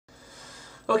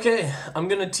Okay, I'm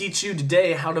gonna teach you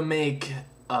today how to make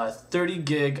a 30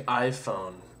 gig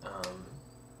iPhone.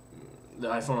 The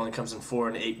iPhone only comes in 4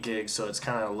 and 8 gigs, so it's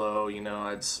kind of low, you know,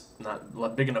 it's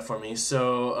not big enough for me.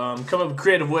 So come up with a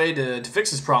creative way to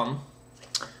fix this problem,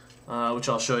 which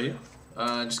I'll show you.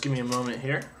 Just give me a moment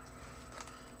here.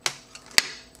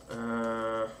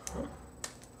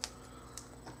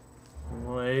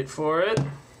 Wait for it.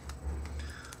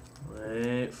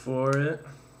 Wait for it.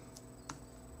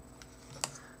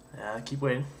 Yeah, keep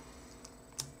waiting.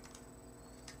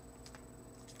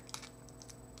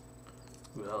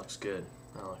 Ooh, that looks good.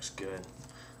 That looks good.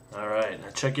 All right, now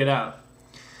check it out.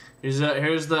 Here's the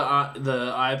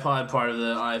iPod part of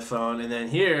the iPhone, and then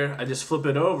here I just flip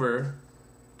it over,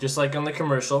 just like on the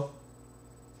commercial.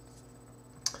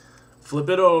 Flip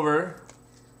it over,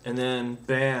 and then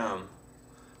bam,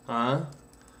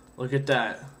 Look at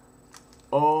that.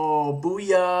 Oh,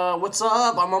 booyah! What's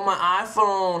up? I'm on my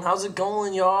iPhone. How's it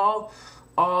going, y'all?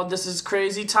 Oh, this is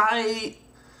crazy tight.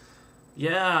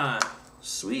 Yeah.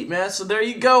 Sweet, man. So there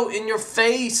you go. In your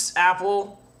face,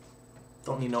 Apple.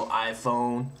 Don't need no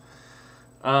iPhone.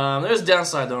 There's a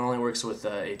downside, though. It only works with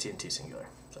AT&T Singular.